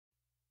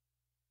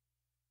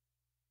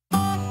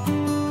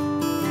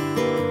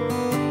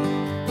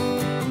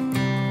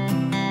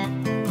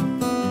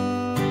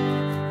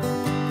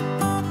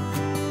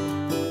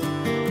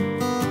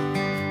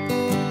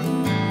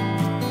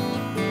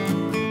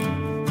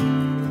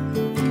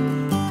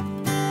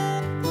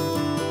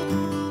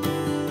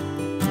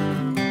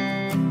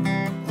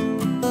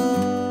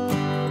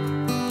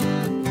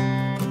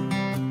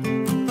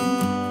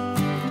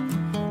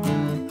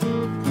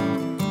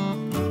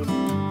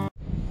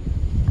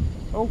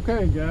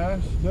Okay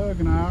guys, Doug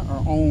and I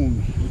are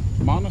on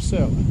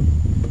Monticello.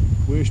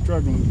 We're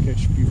struggling to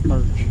catch a few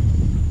perch.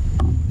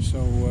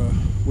 So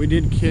we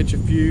did catch a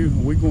few.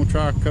 We're going to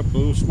try a couple of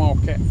little small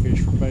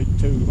catfish for bait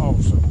too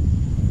also.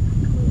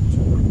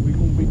 But we're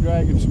going to be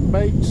dragging some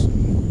baits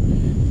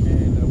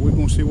and we're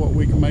going to see what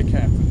we can make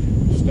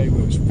happen. Stay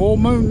with us. Full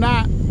moon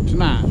night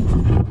tonight. I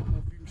don't know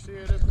if you can see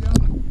it up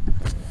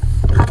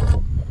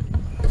yonder.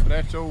 But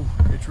that's old,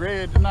 it's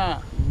red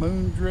tonight.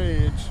 Moon's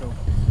red, so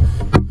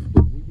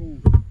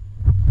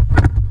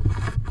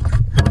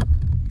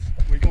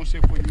we're gonna see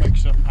if we can make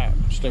something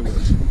happen. Stay with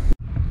us.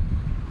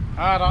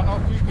 I don't know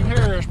if you can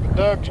hear us, but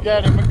Doug's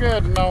got him a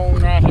good one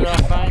on right here, I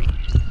think.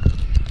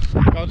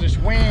 Because this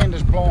wind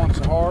is blowing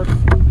so hard.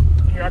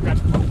 Here, I got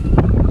the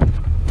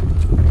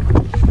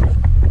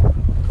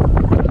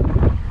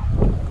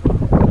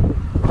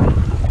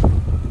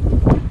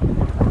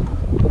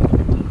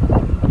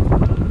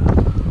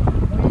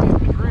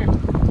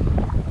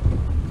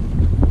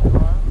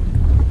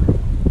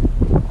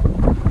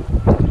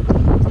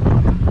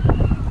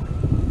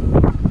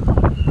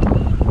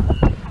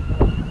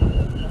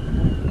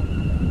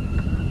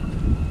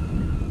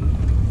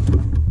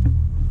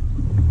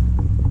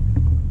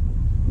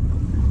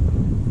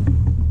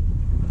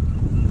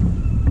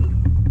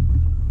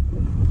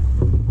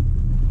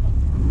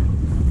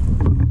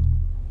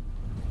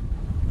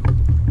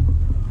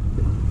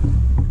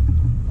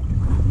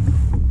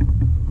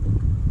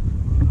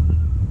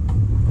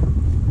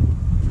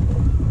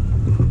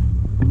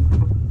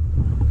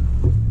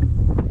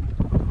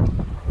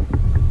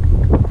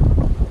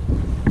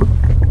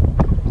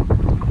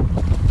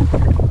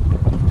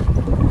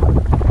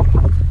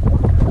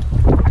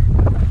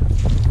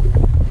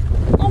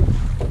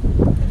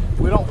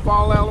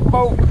fall out of the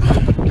boat.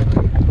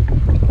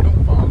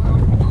 Don't fall out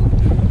of the boat.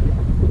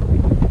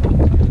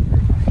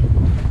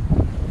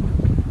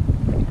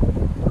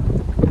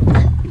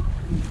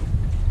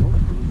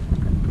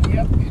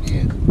 Yep, it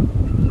is.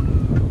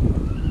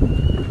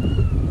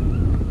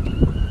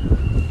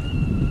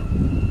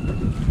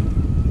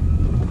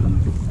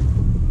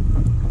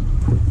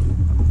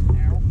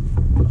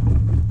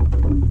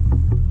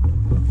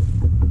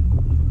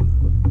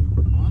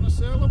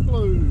 Monticello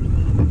Blue.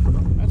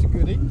 That's a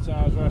good eating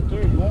size right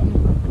there. You want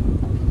them?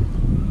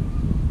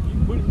 You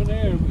can put them in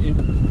there and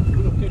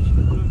we'll catch them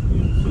in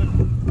a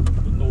second.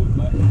 We'll throw it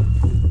back.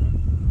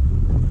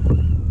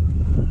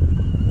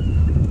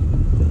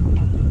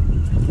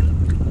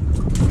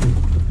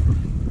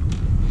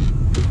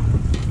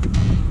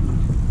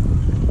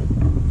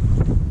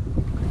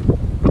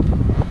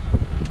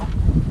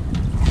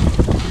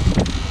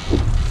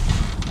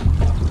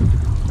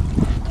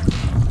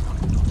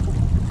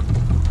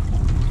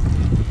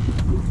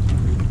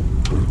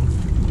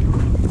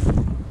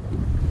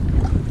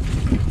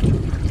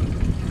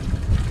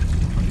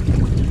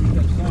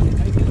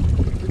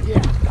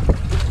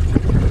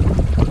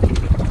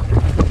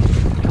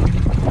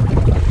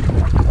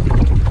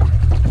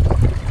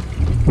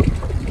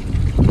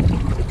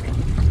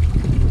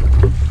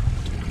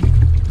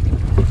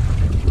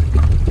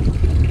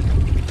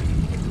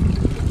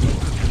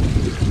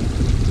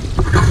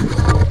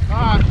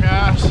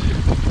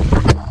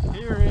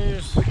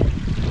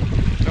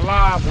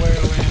 Live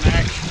well in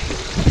action.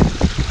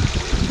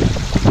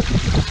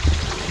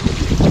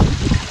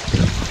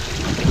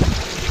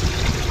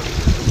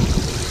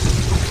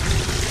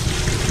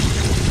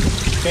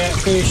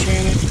 Catfish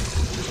in it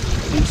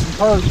and some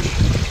perch.